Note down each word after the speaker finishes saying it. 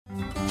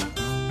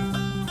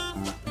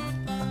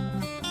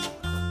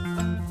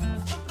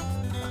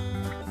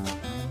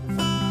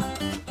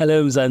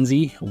Hello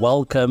Mzansi,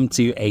 welcome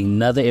to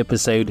another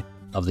episode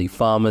of the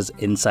Farmers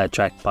Inside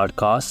Track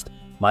podcast.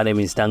 My name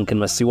is Duncan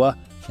Masiwa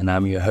and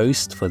I'm your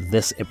host for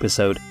this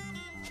episode.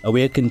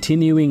 We are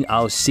continuing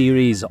our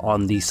series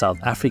on the South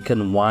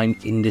African wine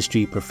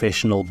industry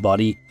professional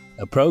body,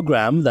 a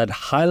program that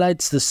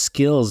highlights the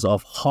skills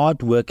of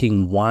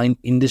hard-working wine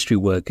industry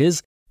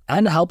workers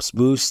and helps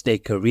boost their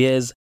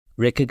careers,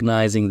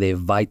 recognizing their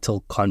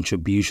vital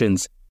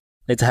contributions.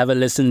 Let's have a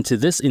listen to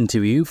this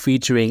interview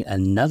featuring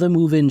another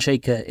mover and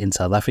shaker in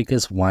South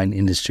Africa's wine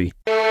industry.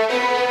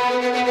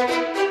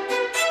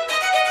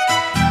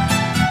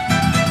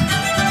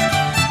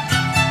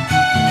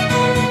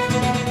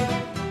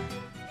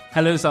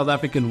 Hello South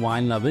African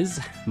wine lovers,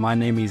 my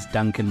name is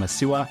Duncan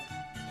Masiwa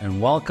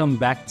and welcome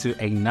back to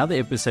another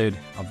episode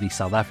of the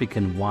South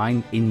African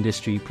wine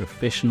industry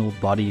professional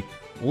body,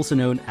 also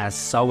known as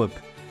SAWIPB.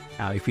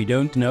 Now if you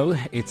don't know,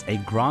 it's a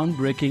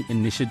groundbreaking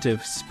initiative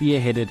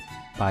spearheaded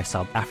by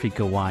South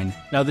Africa Wine.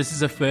 Now this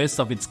is a first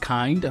of its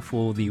kind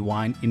for the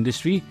wine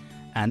industry,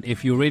 and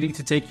if you're ready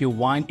to take your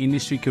wine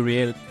industry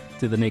career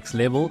to the next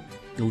level,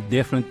 you'll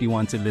definitely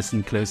want to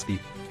listen closely.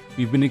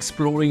 We've been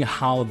exploring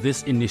how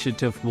this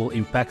initiative will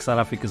impact South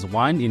Africa's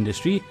wine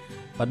industry,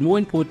 but more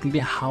importantly,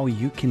 how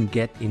you can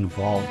get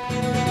involved.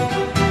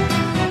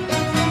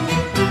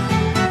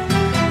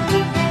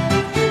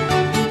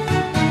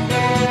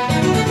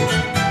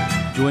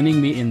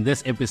 Joining me in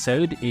this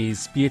episode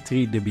is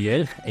Petri de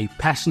Beer, a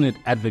passionate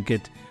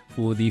advocate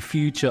for the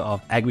future of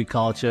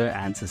agriculture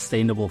and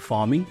sustainable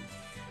farming.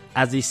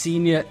 As a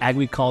senior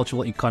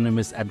agricultural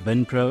economist at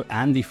Vinpro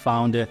and the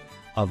founder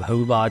of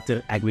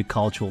Houwater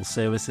Agricultural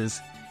Services,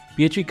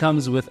 Petri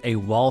comes with a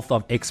wealth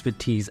of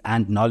expertise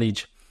and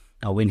knowledge.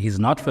 Now, when he's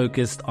not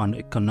focused on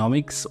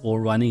economics or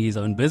running his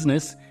own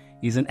business,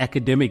 he's an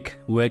academic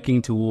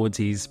working towards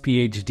his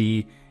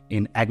PhD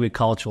in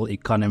agricultural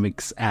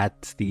economics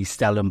at the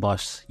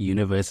Stellenbosch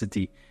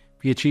University.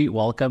 Petri,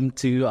 welcome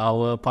to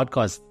our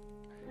podcast.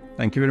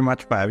 Thank you very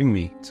much for having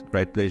me. It's a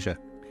great pleasure.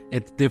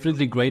 It's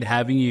definitely great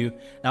having you.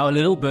 Now, a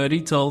little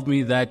birdie told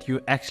me that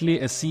you're actually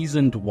a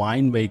seasoned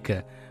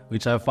winemaker,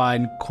 which I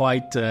find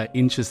quite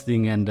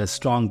interesting and a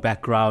strong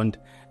background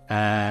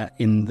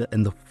in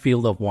the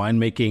field of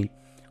winemaking.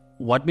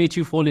 What made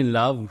you fall in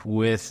love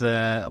with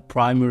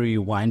primary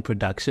wine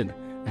production?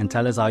 And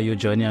tell us how your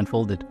journey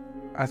unfolded.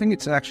 I think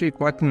it's actually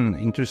quite an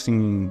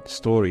interesting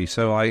story.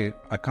 So I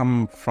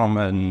come from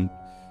an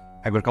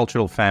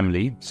agricultural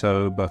family.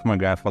 So both my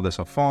grandfathers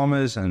are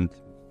farmers and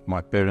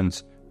my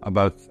parents are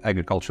both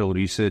agricultural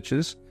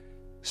researchers.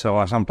 So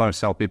I sometimes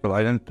tell people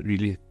I don't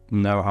really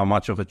know how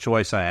much of a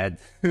choice I had.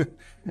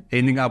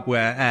 Ending up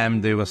where I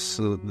am, there was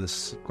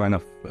this kind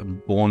of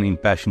born-in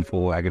passion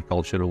for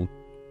agriculture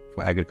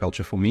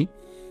for me.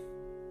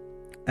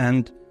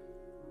 And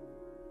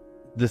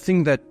the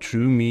thing that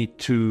drew me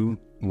to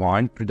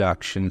wine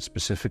production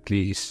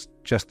specifically is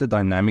just the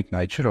dynamic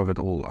nature of it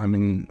all. I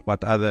mean,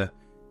 what other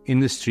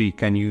industry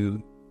can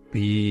you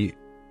be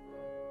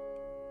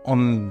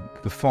on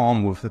the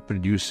farm with the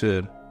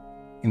producer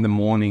in the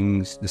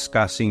mornings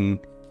discussing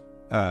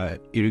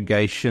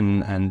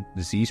irrigation and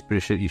disease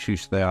pressure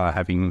issues they are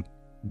having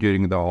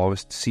during the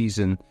harvest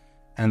season,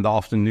 and the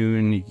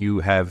afternoon you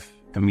have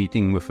a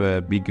meeting with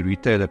a big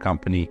retailer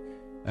company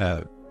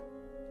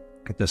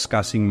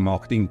discussing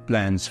marketing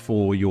plans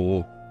for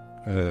your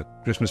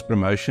Christmas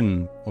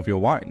promotion of your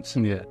wines.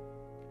 Yeah.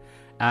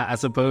 I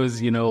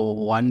suppose,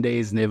 one day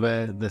is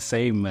never the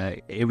same.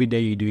 Every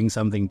day you're doing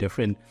something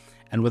different.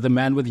 And with a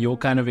man with your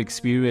kind of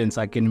experience,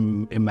 I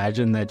can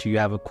imagine that you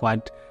have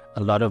quite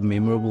a lot of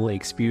memorable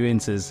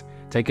experiences.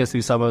 Take us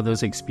through some of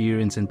those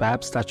experiences and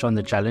perhaps touch on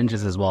the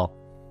challenges as well.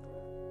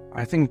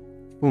 I think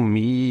for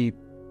me,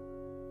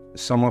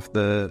 some of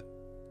the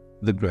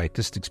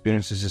greatest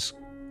experiences is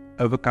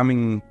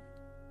overcoming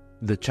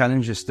the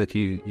challenges that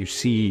you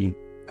see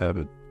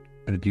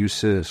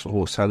producers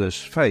or sellers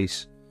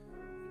face.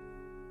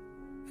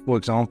 For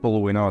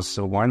example, when I was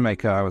a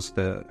winemaker, I was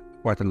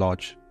quite a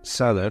large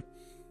seller,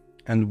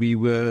 and we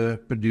were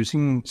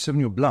producing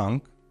Sauvignon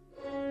Blanc,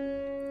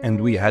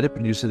 and we had a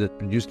producer that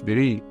produced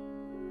very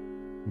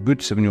good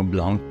Sauvignon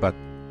Blanc, but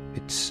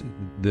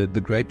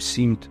the grapes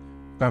seemed to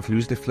kind of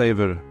lose their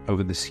flavor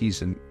over the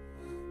season.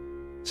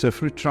 So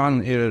through trial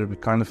and error, we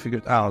kind of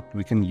figured out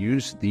we can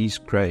use these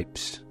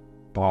grapes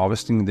by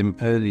harvesting them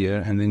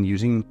earlier and then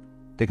using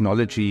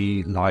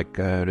technology like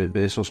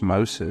reverse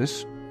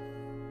osmosis,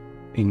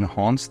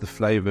 enhance the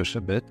flavors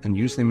a bit and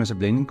use them as a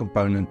blending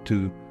component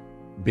to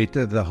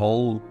better the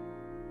whole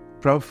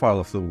profile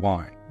of the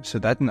wine. So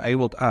that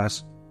enabled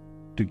us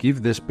to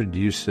give this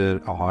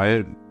producer a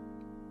higher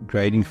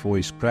grading for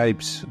his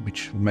grapes,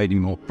 which made him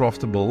more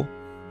profitable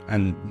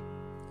and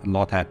a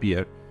lot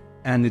happier.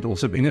 And it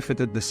also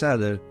benefited the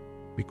seller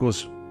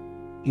because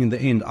in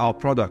the end, our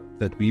product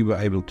that we were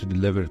able to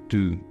deliver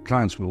to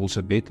clients were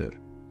also better.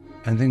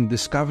 And then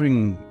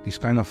discovering these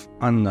kind of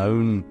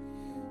unknown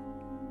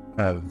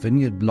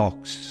vineyard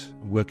blocks,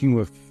 working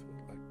with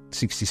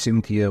 60,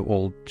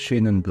 70-year-old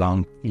Chenin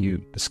Blanc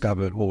you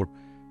discover, or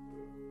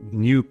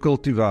new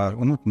cultivar,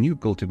 or not new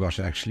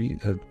cultivars actually,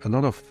 a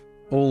lot of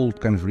old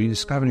kind of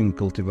rediscovering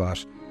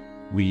cultivars.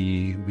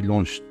 We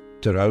launched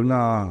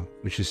Torona,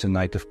 which is a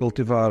native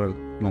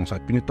cultivar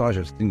alongside Pinotage.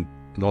 I think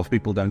a lot of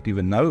people don't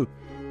even know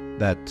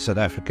that South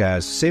Africa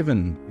has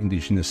 7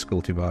 indigenous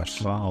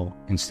cultivars. Wow.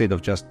 Instead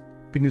of just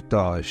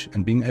Pinotage,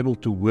 and being able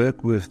to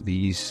work with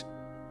these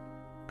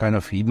kind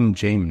of hidden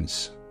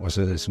gems was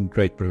a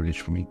great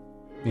privilege for me.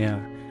 Yeah.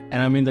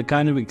 And I mean, the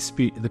kind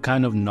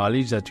of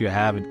knowledge that you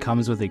have, it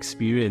comes with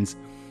experience.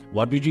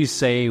 What would you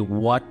say,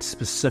 what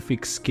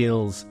specific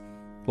skills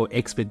or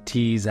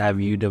expertise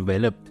have you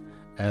developed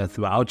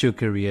throughout your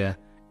career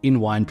in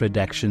wine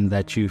production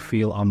that you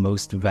feel are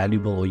most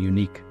valuable or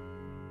unique?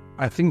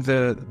 I think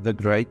the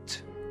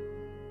great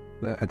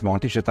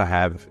advantage that I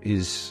have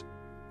is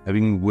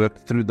having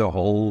worked through the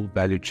whole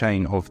value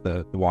chain of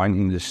the wine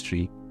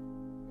industry.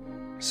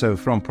 So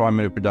from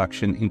primary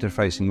production,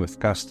 interfacing with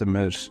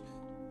customers,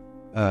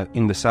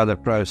 in the cellar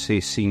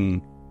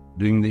processing,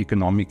 doing the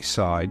economic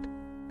side,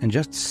 and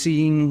just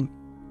seeing,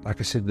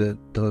 like I said, the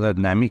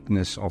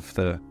dynamicness of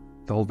the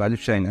whole value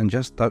chain and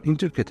just how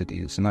intricate it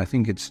is. And I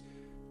think it's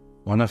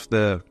one of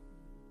the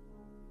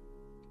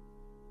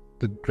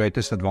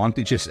greatest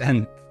advantages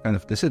and kind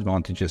of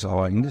disadvantages of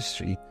our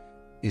industry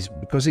is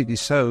because it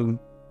is so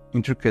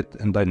intricate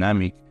and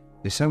dynamic.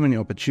 There's so many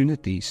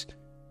opportunities,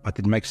 but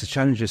it makes the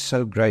challenges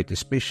so great,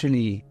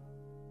 especially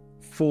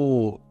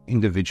for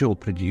individual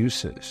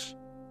producers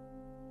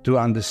to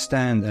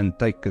understand and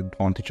take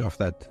advantage of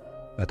that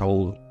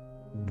whole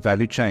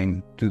value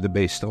chain to the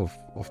best of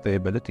their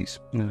abilities.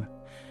 Yeah.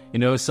 You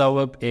know,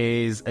 SAWIPB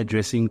is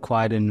addressing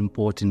quite an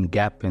important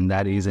gap, and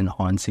that is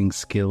enhancing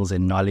skills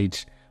and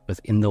knowledge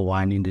within the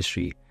wine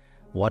industry.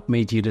 What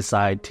made you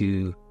decide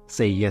to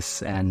say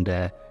yes and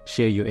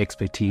share your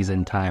expertise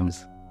and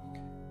times?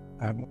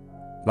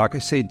 Like I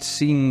said,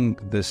 seeing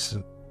this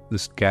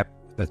gap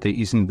that there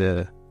is in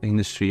the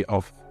industry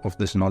of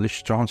this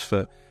knowledge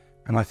transfer,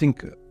 and I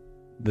think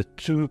the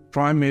 2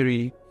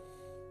 primary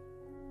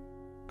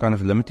kind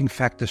of limiting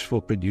factors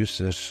for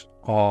producers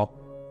are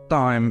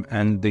time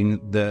and then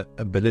the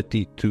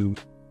ability to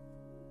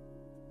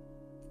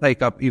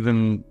take up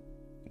even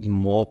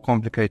more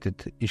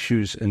complicated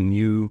issues and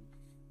new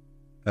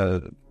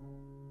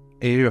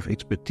area of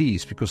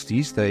expertise. Because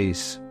these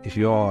days, if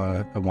you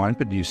are a wine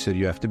producer,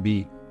 you have to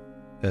be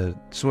a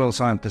soil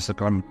scientist, a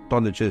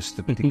climatologist,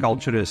 a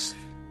viticulturist,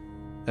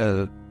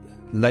 a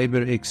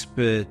labor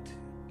expert,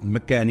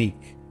 mechanic,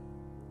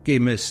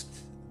 chemist.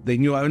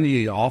 Then you're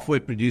only halfway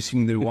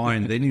producing the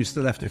wine. Then you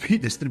still have to be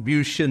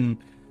distribution,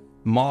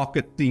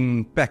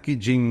 marketing,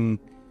 packaging,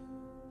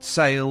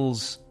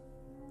 sales.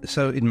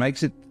 So it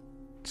makes it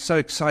so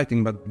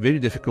exciting, but very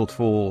difficult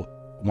for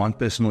one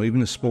person or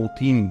even a small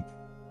team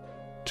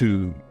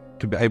to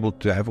be able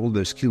to have all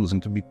those skills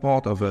and to be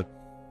part of an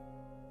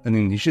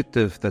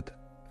initiative that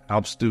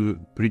helps to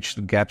bridge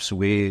the gaps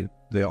where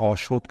there are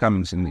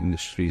shortcomings in the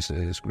industry.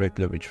 Is great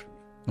leverage.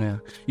 Yeah,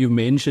 you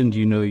mentioned,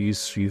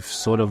 you've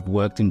sort of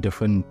worked in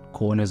different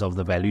corners of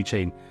the value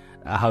chain.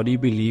 How do you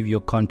believe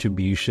your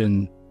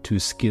contribution to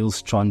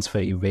skills transfer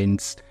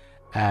events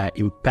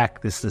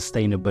impact the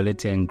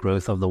sustainability and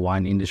growth of the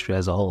wine industry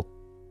as a whole?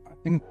 I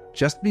think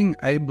just being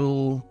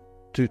able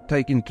to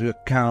take into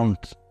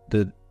account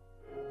the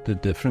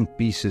different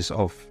pieces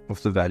of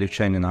the value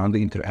chain and how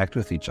they interact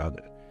with each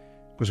other.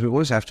 Because we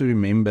always have to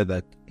remember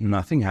that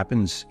nothing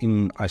happens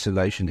in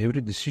isolation. Every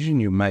decision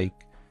you make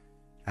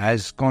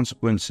has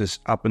consequences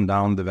up and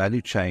down the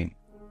value chain.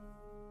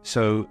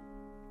 So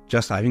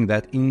just having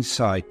that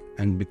insight,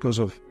 and because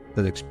of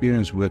that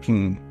experience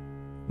working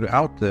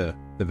throughout the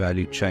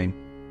value chain,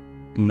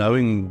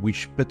 knowing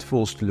which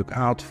pitfalls to look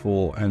out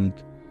for and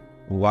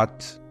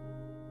what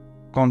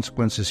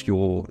consequences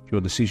your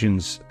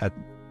decisions at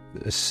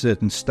a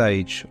certain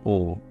stage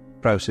or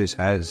process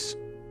has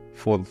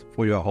for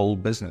your whole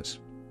business.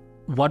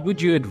 What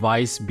would your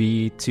advice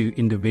be to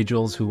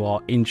individuals who are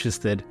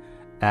interested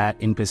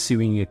in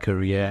pursuing a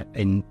career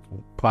in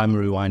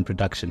primary wine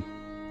production?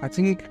 I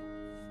think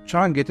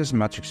try and get as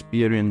much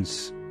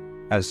experience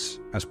as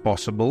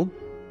possible,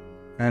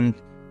 and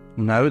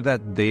know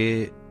that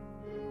there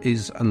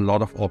is a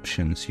lot of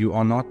options. You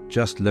are not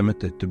just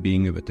limited to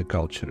being a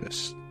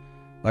viticulturist.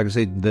 Like I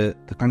said, the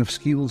kind of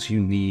skills you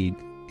need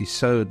is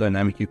so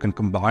dynamic. You can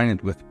combine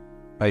it with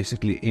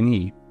basically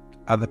any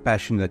other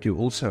passion that you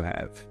also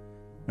have,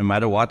 no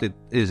matter what it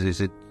is.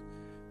 Is it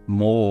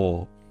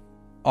more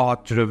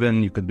art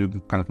driven? You can do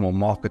kind of more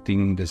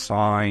marketing,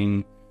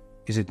 design.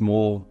 Is it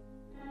more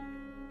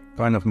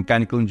kind of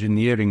mechanical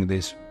engineering?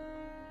 There's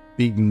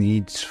big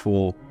needs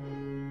for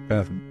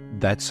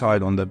that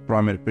side on the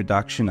primary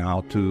production,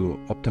 how to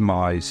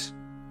optimize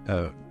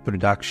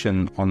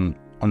production on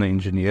the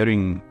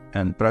engineering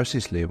and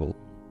process level.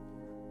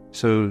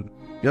 So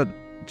yeah,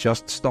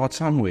 just start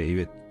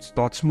somewhere.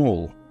 Start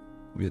small.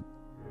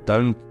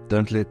 Don't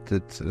let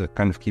it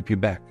kind of keep you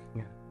back.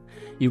 Yeah.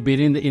 You've been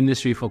in the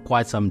industry for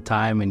quite some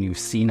time, and you've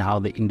seen how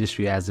the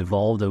industry has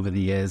evolved over the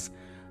years.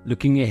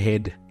 Looking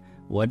ahead,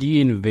 what do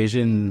you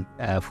envision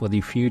for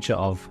the future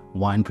of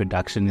wine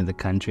production in the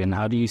country, and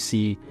how do you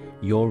see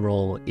your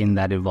role in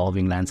that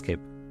evolving landscape?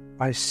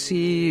 I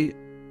see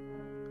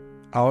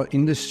our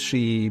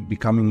industry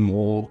becoming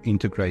more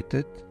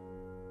integrated.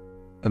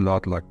 A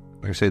lot, like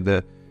I said,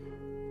 the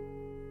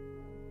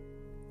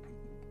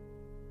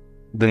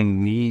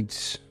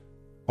needs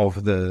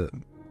of the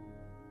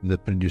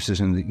producers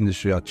in the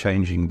industry are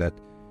changing, that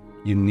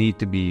you need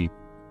to be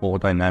more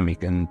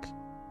dynamic and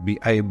be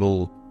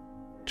able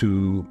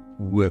to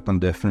work on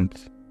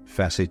different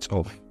facets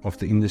of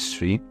the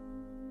industry.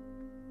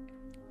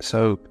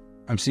 So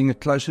I'm seeing a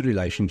closer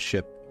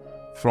relationship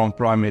from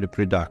primary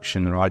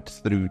production right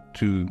through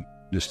to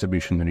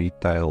distribution and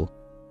retail.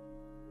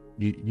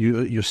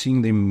 You're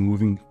seeing them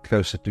moving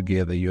closer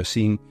together. You're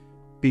seeing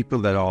people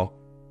that are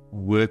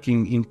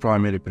working in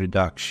primary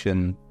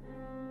production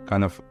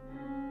kind of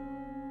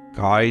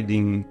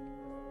guiding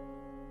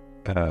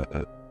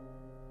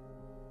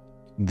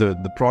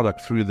the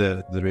product through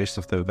the rest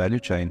of the value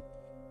chain.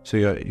 So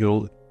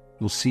you'll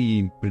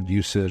see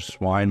producers,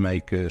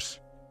 winemakers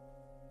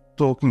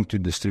talking to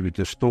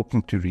distributors,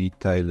 talking to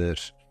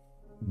retailers,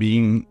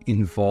 being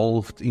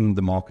involved in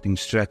the marketing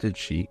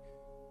strategy,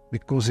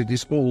 because it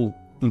is all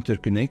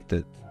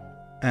interconnected,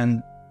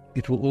 and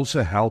it will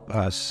also help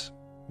us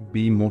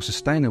be more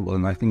sustainable.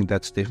 And I think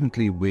that's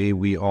definitely where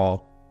we are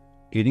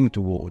heading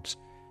towards.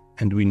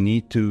 And we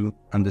need to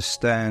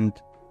understand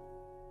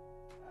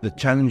the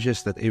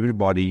challenges that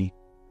everybody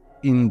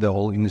in the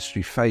whole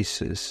industry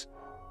faces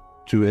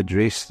to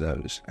address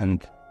those.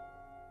 And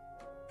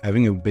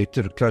having a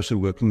better, closer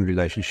working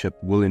relationship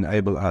will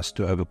enable us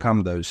to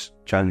overcome those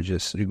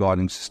challenges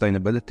regarding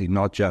sustainability,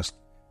 not just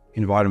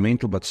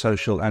environmental, but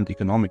social and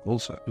economic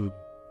also.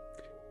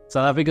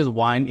 South Africa's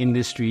wine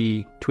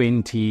industry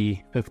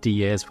 20, 50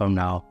 years from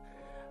now,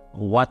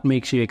 what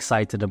makes you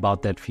excited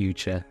about that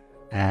future?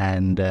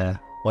 And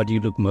what do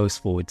you look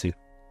most forward to?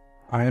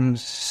 I am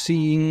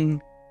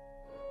seeing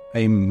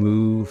a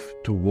move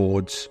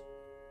towards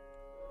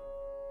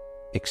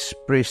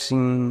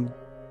expressing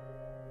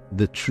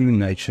the true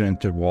nature and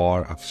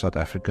terroir of South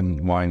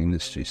African wine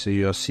industry. So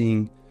you are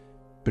seeing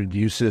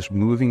producers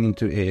moving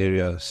into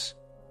areas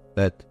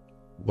that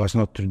was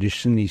not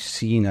traditionally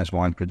seen as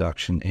wine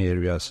production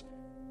areas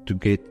to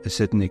get a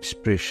certain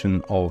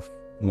expression of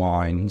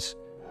wines.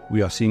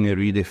 We are seeing a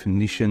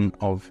redefinition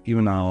of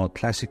even our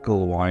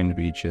classical wine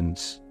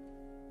regions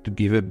to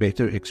give a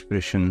better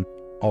expression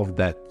of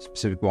that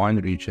specific wine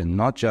region,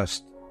 not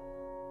just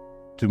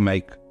to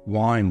make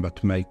wine, but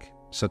to make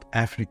South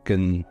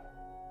African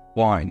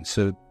wine.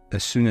 So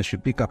as soon as you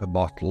pick up a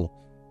bottle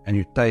and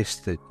you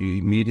taste it, you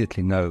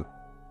immediately know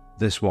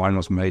this wine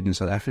was made in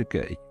South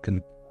Africa.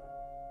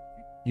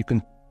 You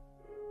can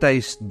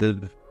taste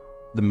the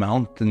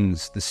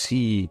mountains, the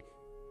sea,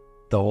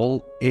 the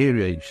whole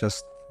area,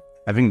 just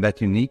having that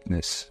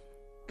uniqueness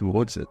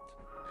towards it.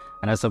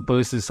 And I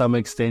suppose to some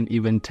extent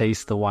even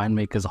taste the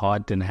winemaker's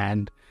heart and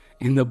hand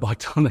in the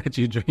bottle that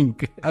you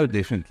drink. Oh,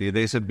 definitely.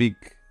 There's a big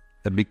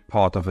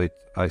part of it.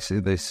 I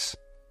think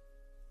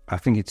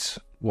it's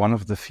one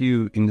of the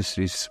few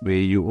industries where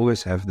you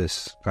always have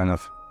this kind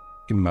of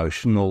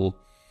emotional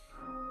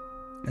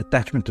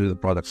attachment to the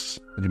products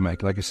that you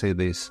make. Like I say,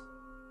 there's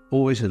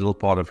always a little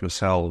part of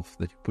yourself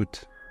that you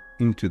put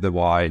into the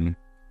wine,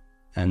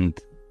 and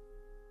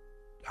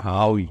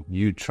how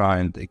you try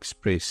and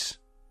express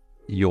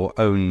your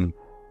own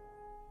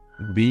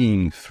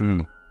being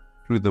through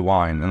the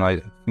wine. And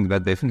I think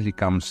that definitely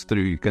comes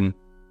through. You can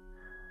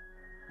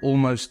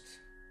almost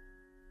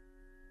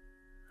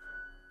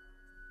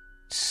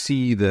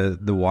see the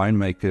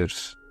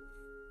winemaker's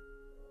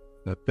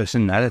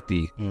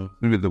personality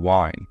through the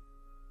wine.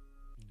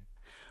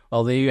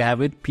 Well, there you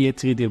have it.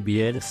 Petri de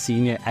Beer,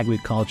 Senior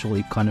Agricultural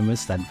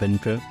Economist at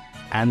Vinpro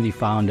and the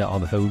founder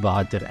of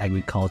Houwater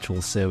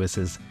Agricultural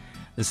Services.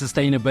 The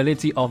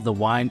sustainability of the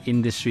wine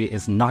industry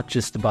is not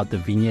just about the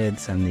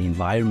vineyards and the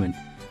environment,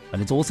 but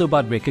it's also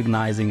about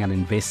recognizing and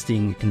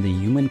investing in the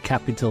human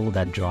capital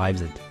that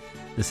drives it.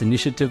 This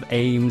initiative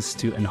aims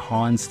to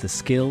enhance the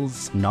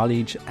skills,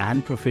 knowledge,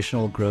 and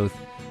professional growth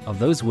of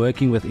those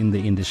working within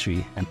the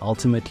industry, and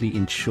ultimately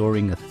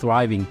ensuring a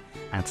thriving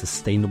and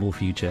sustainable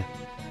future.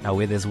 Now,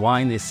 where there's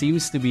wine, there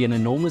seems to be an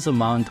enormous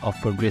amount of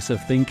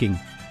progressive thinking.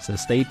 So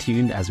stay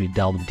tuned as we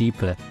delve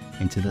deeper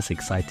into this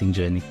exciting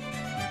journey.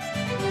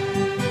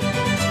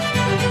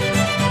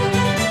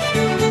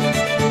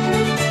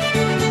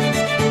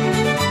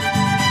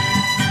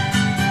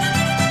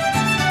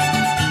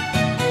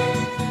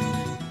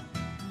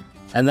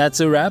 And that's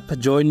a wrap.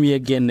 Join me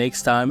again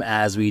next time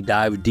as we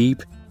dive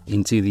deep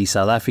into the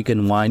South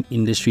African wine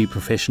industry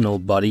professional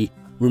body.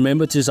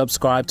 Remember to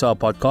subscribe to our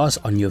podcast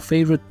on your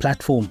favorite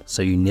platform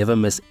so you never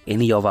miss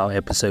any of our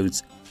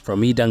episodes. From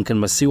me, Duncan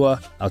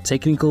Masiwa, our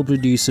technical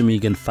producer,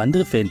 Megan van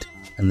der Vent,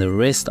 and the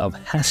rest of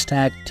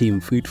 #Team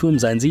Food for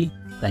Mzansi,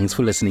 thanks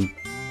for listening.